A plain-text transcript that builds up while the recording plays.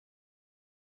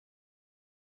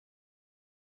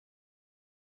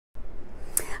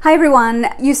Hi everyone,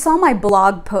 you saw my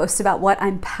blog post about what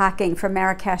I'm packing for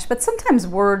Marrakech, but sometimes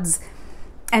words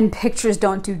and pictures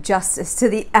don't do justice to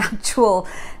the actual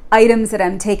items that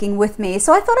I'm taking with me.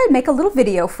 So I thought I'd make a little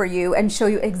video for you and show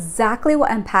you exactly what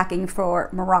I'm packing for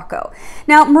Morocco.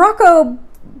 Now, Morocco,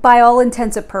 by all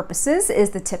intents and purposes,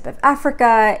 is the tip of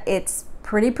Africa. It's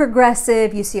pretty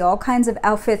progressive. You see all kinds of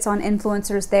outfits on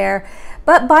influencers there.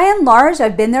 But by and large,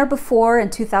 I've been there before in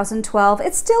 2012.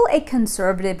 It's still a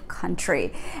conservative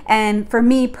country. And for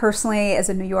me personally, as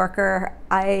a New Yorker,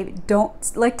 I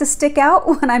don't like to stick out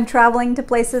when I'm traveling to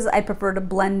places. I prefer to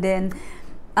blend in.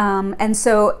 And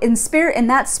so in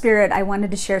that spirit, I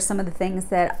wanted to share some of the things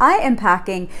that I am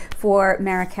packing for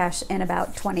Marrakech in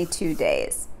about 22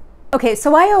 days. Okay,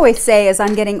 so I always say as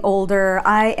I'm getting older,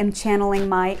 I am channeling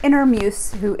my inner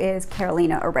muse, who is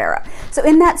Carolina Herrera. So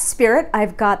in that spirit,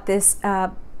 I've got this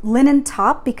linen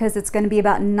top because it's going to be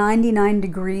about 99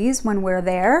 degrees when we're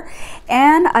there.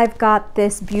 And I've got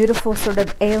this beautiful sort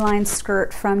of A-line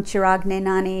skirt from Chirag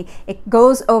Nani. It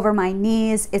goes over my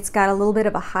knees. It's got a little bit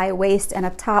of a high waist and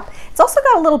a top. It's also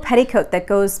got a little petticoat that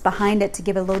goes behind it to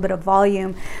give it a little bit of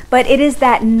volume. But it is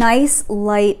that nice,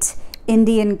 light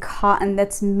Indian cotton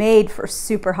that's made for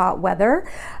super hot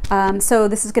weather. So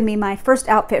this is going to be my first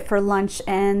outfit for lunch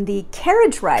and the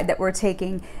carriage ride that we're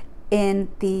taking in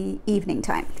the evening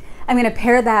time. I'm going to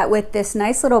pair that with this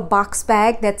nice little box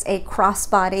bag that's a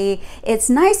crossbody. It's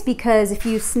nice because if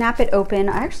you snap it open,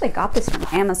 I actually got this from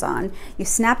Amazon. You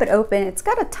snap it open, it's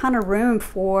got a ton of room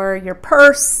for your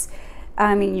purse,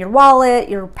 your wallet,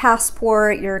 your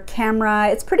passport, your camera.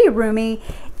 It's pretty roomy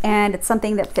and it's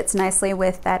something that fits nicely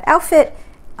with that outfit.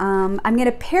 I'm going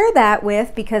to pair that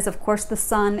with, because of course the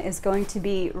sun is going to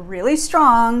be really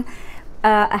strong,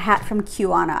 a hat from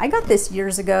Kiwana. I got this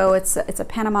years ago. It's a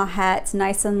Panama hat. It's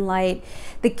nice and light.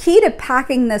 The key to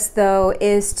packing this though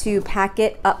is to pack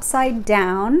it upside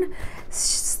down,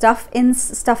 stuff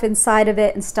inside of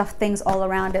it and stuff things all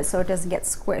around it so it doesn't get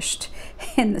squished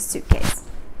in the suitcase.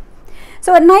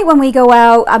 So at night when we go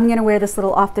out, I'm going to wear this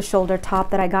little off-the-shoulder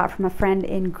top that I got from a friend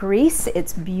in Greece.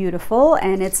 It's beautiful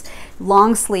and it's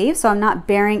long sleeve, so I'm not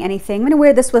bearing anything. I'm going to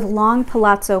wear this with long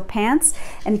palazzo pants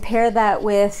and pair that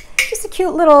with just a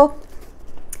cute little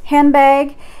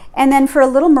handbag. And then for a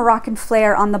little Moroccan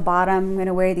flair on the bottom, I'm going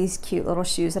to wear these cute little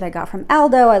shoes that I got from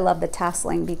Aldo. I love the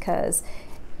tasseling because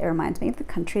it reminds me of the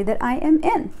country that I am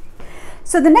in.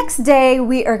 So the next day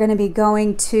we are going to be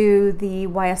going to the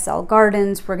YSL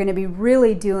Gardens. We're going to be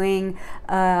really doing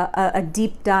a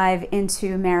deep dive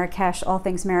into Marrakech, all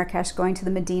things Marrakech, going to the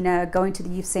Medina, going to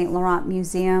the Yves Saint Laurent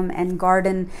Museum and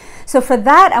Garden. So for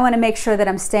that, I want to make sure that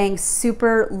I'm staying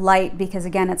super light because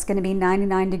again, it's going to be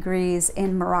 99 degrees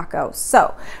in Morocco.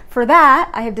 So for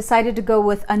that, I have decided to go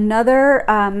with another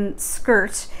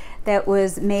skirt that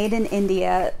was made in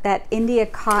India. That India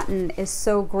cotton is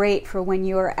so great for when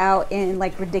you are out in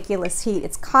like ridiculous heat.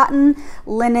 It's cotton,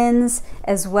 linens,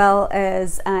 as well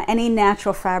as any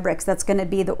natural fabrics. That's going to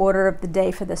be the order of the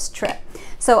day for this trip.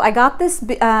 So I got this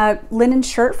linen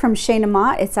shirt from Chez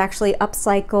Nama. It's actually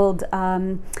upcycled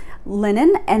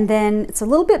linen, and then it's a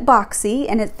little bit boxy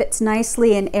and it fits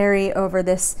nicely and airy over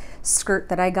this skirt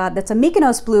that I got. That's a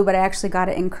Mykonos blue, but I actually got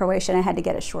it in Croatia and I had to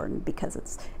get it shortened because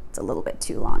it's a little bit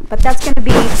too long. But that's going to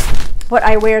be what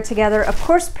I wear together. Of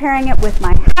course, pairing it with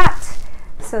my hat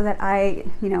so that I,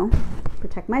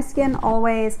 protect my skin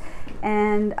always.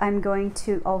 And I'm going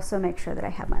to also make sure that I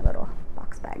have my little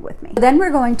box bag with me. Then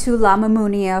we're going to La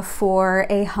Mamounia for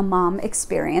a hammam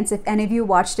experience. If any of you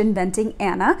watched Inventing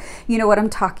Anna, you know what I'm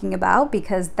talking about,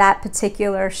 because that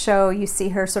particular show, you see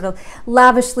her sort of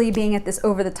lavishly being at this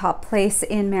over-the-top place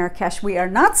in Marrakech. We are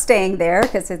not staying there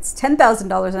because it's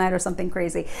 $10,000 a night or something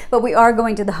crazy, but we are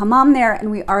going to the hammam there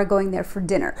and we are going there for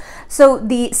dinner. So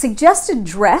the suggested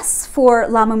dress for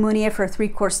La Mamounia for a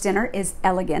 3-course dinner is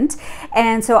elegant,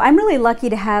 and so I'm really lucky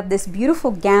to have this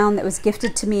beautiful gown that was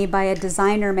gifted to me by a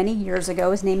designer many years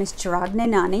ago. His name is Chirag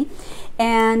Nani,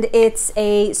 and it's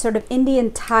a sort of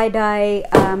Indian tie-dye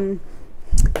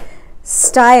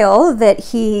style that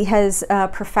he has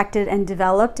perfected and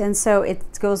developed, and so it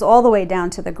goes all the way down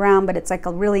to the ground, but it's like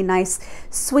a really nice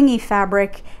swingy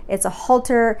fabric. It's a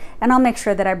halter, and I'll make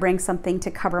sure that I bring something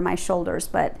to cover my shoulders,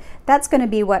 but that's going to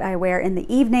be what I wear in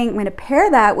the evening. I'm going to pair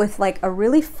that with like a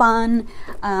really fun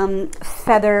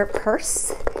feather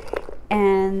purse,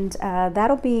 and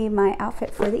that'll be my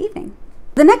outfit for the evening.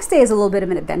 The next day is a little bit of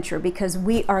an adventure because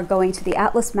we are going to the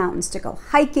Atlas Mountains to go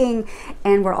hiking,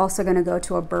 and we're also going to go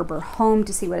to a Berber home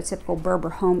to see what a typical Berber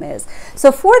home is.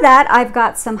 So for that, I've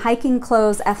got some hiking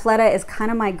clothes. Athleta is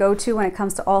kind of my go-to when it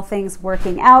comes to all things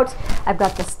working out. I've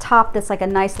got this top that's like a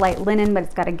nice light linen, but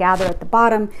it's got a gather at the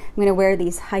bottom. I'm going to wear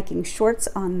these hiking shorts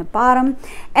on the bottom.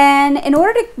 And in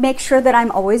order to make sure that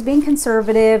I'm always being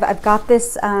conservative, I've got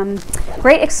this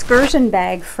great excursion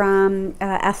bag from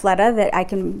Athleta that I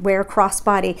can wear crossbody,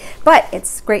 but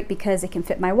it's great because it can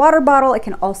fit my water bottle. It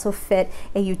can also fit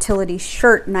a utility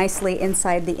shirt nicely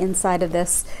inside the inside of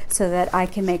this so that I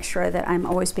can make sure that I'm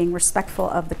always being respectful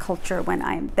of the culture when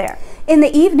I'm there. In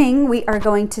the evening, we are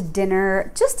going to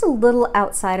dinner just a little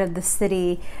outside of the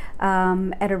city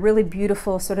at a really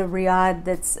beautiful sort of riad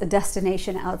that's a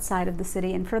destination outside of the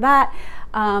city. And for that,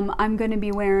 I'm going to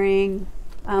be wearing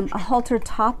a halter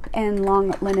top and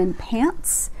long linen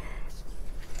pants.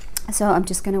 So I'm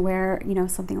just going to wear, you know,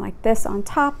 something like this on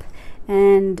top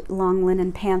and long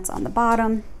linen pants on the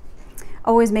bottom,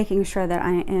 always making sure that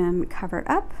I am covered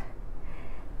up.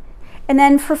 And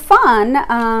then for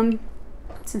fun,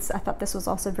 since I thought this was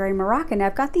also very Moroccan,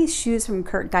 I've got these shoes from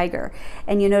Kurt Geiger,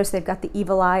 and you notice they've got the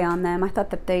evil eye on them. I thought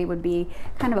that they would be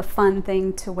kind of a fun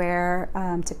thing to wear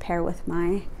to pair with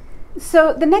my...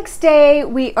 So the next day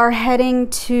we are heading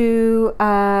to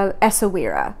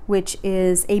Essaouira, which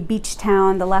is a beach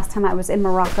town. The last time I was in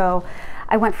Morocco,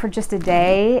 I went for just a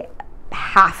day,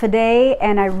 half a day,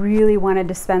 and I really wanted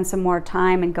to spend some more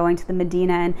time and going to the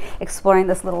Medina and exploring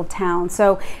this little town.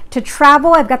 So to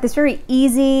travel, I've got this very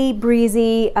easy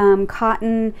breezy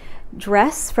cotton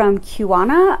dress from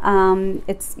Kiwana.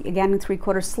 It's again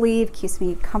 3/4 sleeve, keeps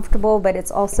me comfortable, but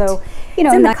it's also, you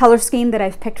know, in the color scheme that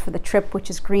I've picked for the trip, which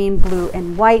is green, blue,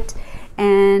 and white,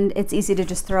 and it's easy to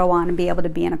just throw on and be able to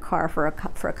be in a car for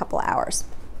a couple hours.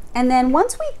 And then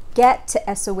once we get to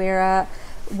Essaouira,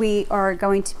 we are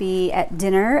going to be at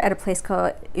dinner at a place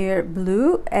called Ir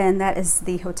Bleu, and that is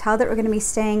the hotel that we're going to be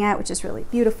staying at, which is really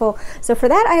beautiful. So for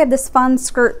that, I have this fun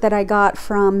skirt that I got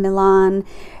from Milan.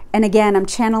 And again, I'm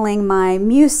channeling my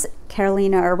muse,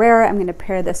 Carolina Herrera. I'm going to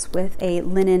pair this with a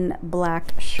linen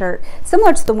black shirt,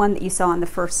 similar to the one that you saw on the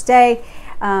first day.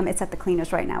 It's at the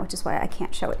cleaners right now, which is why I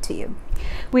can't show it to you.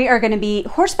 We are going to be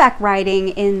horseback riding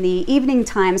in the evening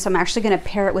time, so I'm actually going to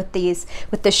pair it with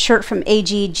this shirt from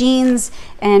AG Jeans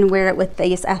and wear it with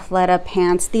these Athleta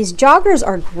pants. These joggers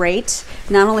are great,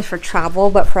 not only for travel,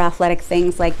 but for athletic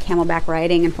things like camelback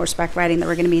riding and horseback riding that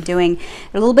we're going to be doing.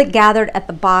 They're a little bit gathered at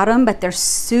the bottom, but they're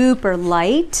super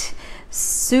light,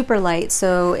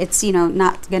 so it's, you know,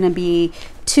 not going to be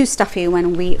too stuffy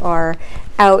when we are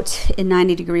out in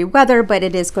 90-degree weather, but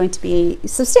it is going to be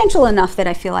substantial enough that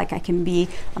I feel like I can be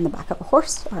on the back of a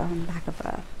horse or on the back of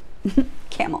a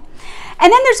camel.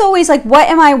 And then there's always like, what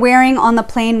am I wearing on the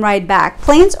plane ride back?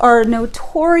 Planes are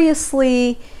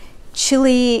notoriously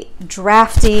chilly,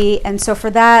 drafty, and so for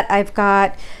that I've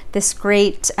got this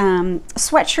great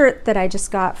sweatshirt that I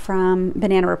just got from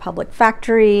Banana Republic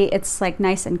Factory. It's like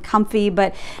nice and comfy,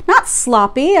 but not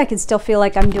sloppy. I can still feel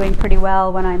like I'm doing pretty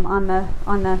well when I'm on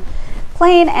the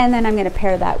plane, and then I'm going to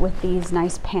pair that with these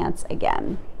nice pants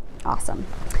again. Awesome.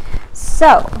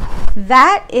 So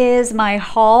that is my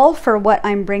haul for what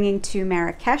I'm bringing to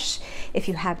Marrakech. If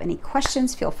you have any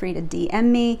questions, feel free to DM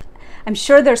me. I'm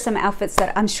sure there's some outfits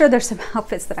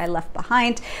that I left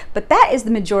behind, but that is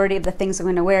the majority of the things I'm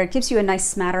going to wear. It gives you a nice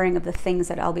smattering of the things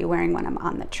that I'll be wearing when I'm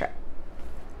on the trip.